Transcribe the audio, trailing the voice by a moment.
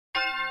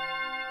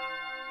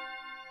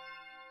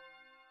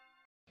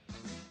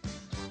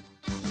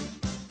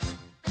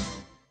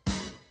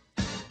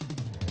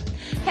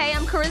Hey,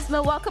 I'm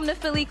Kharisma. Welcome to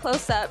Philly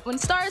Close Up. When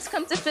stars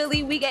come to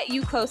Philly, we get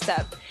you close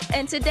up.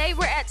 And today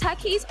we're at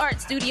Taqiy's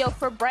art studio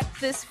for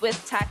breakfast with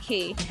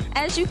Taqiy.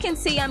 As you can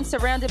see, I'm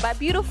surrounded by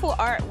beautiful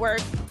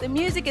artwork. The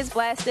music is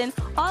blasting.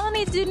 All I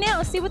need to do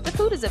now is see what the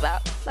food is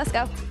about. Let's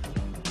go.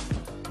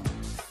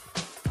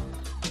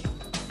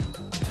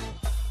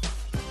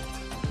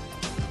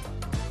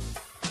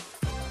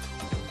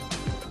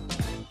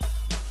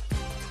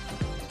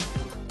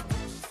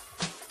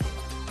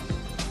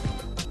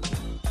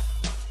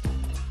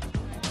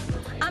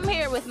 I'm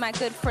here with my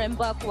good friend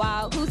Buck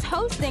Wild, who's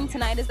hosting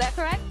tonight. Is that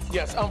correct?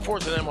 Yes,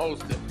 unfortunately, I'm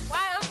hosting.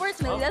 Why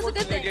unfortunately? That's a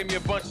good thing. They gave me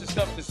a bunch of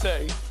stuff to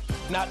say,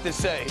 not to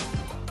say.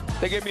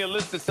 They gave me a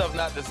list of stuff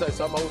not to say,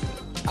 so I'm hosting.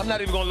 I'm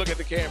not even gonna look at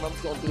the camera. I'm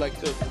just gonna do like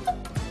this.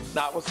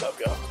 Nah, what's up,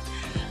 y'all?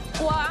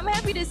 Well, I'm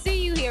happy to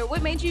see you here.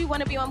 What made you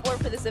want to be on board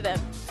for this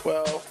event?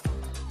 Well,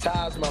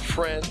 Ty's my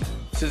friend.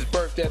 It's his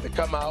birthday to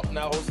come out, and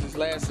I host his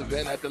last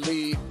event at the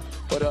league.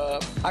 But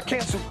I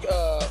canceled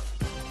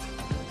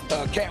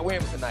Cat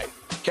Williams tonight.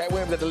 Cat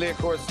Williams at the Lear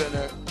Court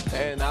Center,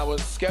 and I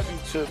was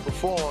scheduled to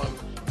perform,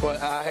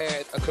 but I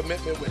had a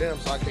commitment with him,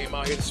 so I came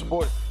out here to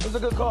support it. It was a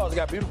good cause. He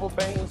got beautiful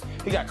paintings.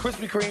 He got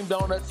Krispy Kreme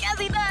donuts. Yes,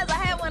 he does. I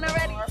had one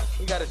already.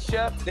 We got a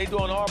chef. They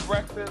doing our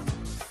breakfast.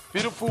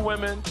 Beautiful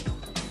women.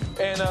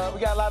 And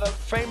we got a lot of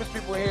famous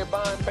people here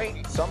buying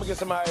paintings, so I'm going to get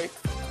somebody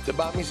to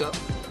buy me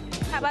something.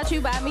 How about you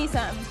buy me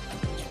something?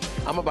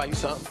 I'm going to buy you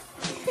something.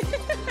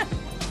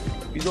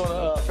 He's doing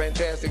a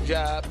fantastic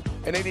job,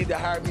 and they need to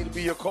hire me to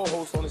be your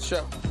co-host on the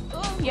show.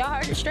 Ooh, y'all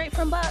heard it straight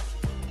from Buck.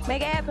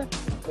 Make it happen.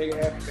 Make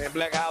it happen, man.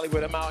 Black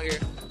Hollywood, I'm out here.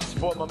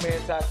 Support my man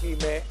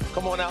Taqiy, man.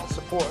 Come on out and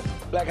support.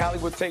 Black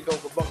Hollywood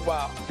Takeover, Buck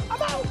Wild.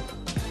 I'm out.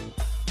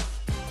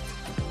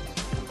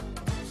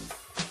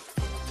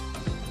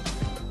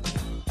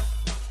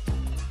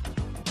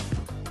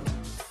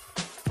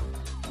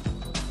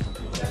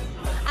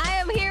 I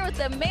am here with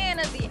the man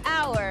of the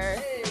hour.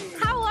 Hey.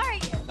 How are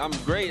you? I'm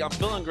great. I'm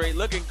feeling great,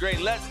 looking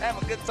great. Let's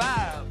have a good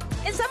time.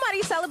 And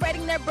somebody's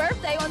celebrating their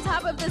birthday on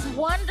top of this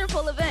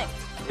wonderful event.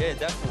 Yeah,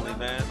 definitely,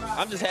 man.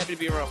 I'm just happy to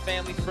be around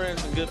family,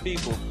 friends, and good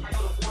people.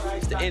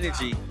 It's the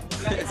energy.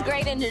 It's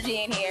great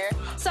energy in here.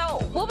 So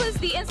what was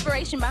the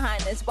inspiration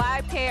behind this?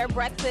 Why pair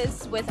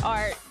breakfast with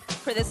art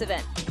for this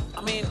event?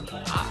 I mean,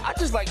 I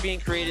just like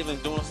being creative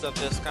and doing stuff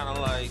that's kind of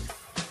like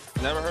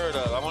never heard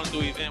of. I want to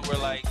do an event where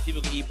like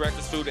people can eat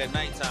breakfast food at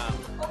nighttime.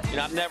 You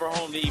know, I'm never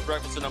home to eat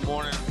breakfast in the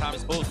morning the time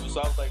it's supposed to, so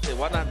I was like, hey,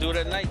 why not do it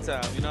at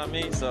nighttime? You know what I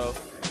mean? So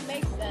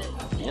makes sense.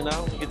 You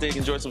know, you can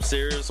enjoy some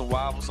cereal, some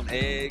waffles, some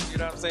eggs, you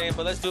know what I'm saying?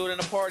 But let's do it in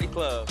a party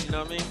club, you know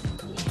what I mean?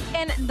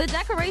 And the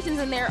decorations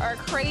in there are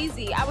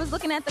crazy. I was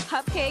looking at the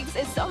cupcakes.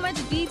 It's so much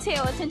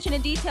detail, attention to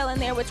detail in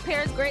there, which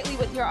pairs greatly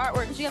with your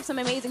artwork, because you have some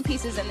amazing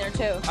pieces in there,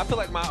 too. I feel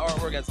like my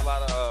artwork has a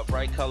lot of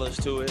bright colors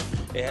to it.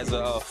 It has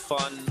a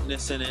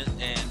funness in it,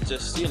 and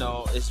just, you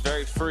know, it's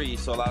very free.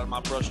 So a lot of my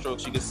brush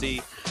strokes you can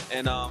see.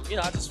 And, you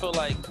know, I just feel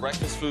like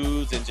breakfast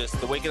foods and just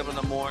the waking up in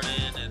the morning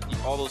and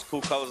all those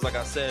cool colors, like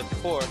I said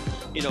before,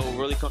 you know,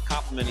 really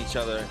complement each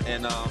other.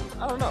 And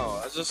I don't know,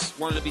 I just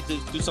wanted to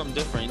do something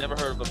different. You never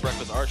heard of a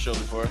breakfast art show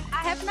before?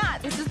 I have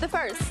not. This is the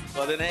first.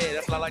 Well, then, hey,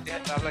 that's what I like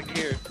to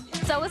hear.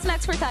 So what's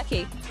next for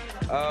Taqiy?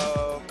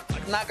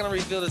 I'm not going to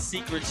reveal the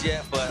secrets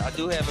yet, but I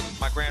do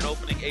have my grand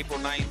opening April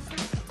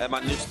 9th at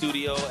my new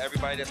studio.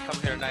 Everybody that's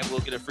coming here tonight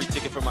will get a free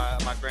ticket for my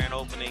grand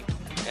opening.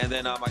 And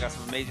then I got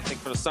some amazing things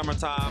for the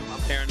summertime.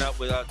 I'm pairing up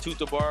with Tooth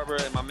the Barber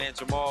and my man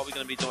Jamal. We're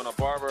going to be doing a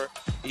barber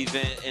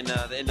event in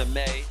the end of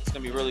May. It's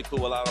going to be really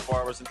cool. A lot of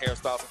barbers and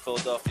hairstyles in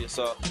Philadelphia.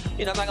 So,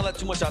 you know, I'm not going to let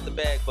too much out the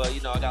bag, but,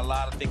 you know, I got a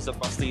lot of things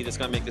up my sleeve that's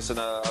going to make this an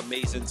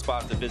amazing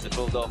spot to visit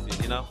Philadelphia,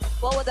 you know?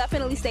 Well, we'll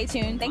definitely stay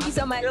tuned. Thank you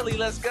so much. Really,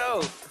 let's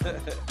go.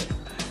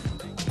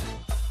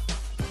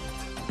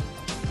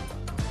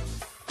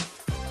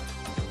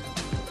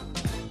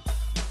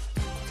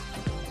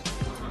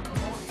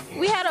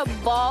 We had a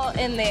ball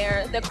in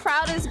there. The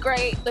crowd is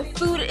great, the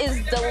food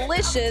is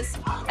delicious,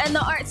 and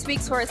the art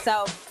speaks for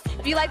itself.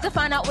 If you'd like to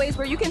find out ways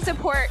where you can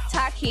support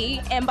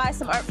Taqiy and buy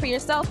some art for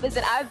yourself,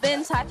 visit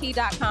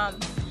I'veBeenTaqiy.com.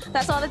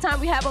 That's all the time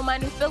we have on My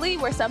New Philly,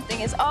 where something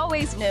is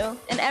always new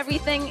and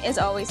everything is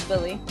always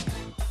Philly.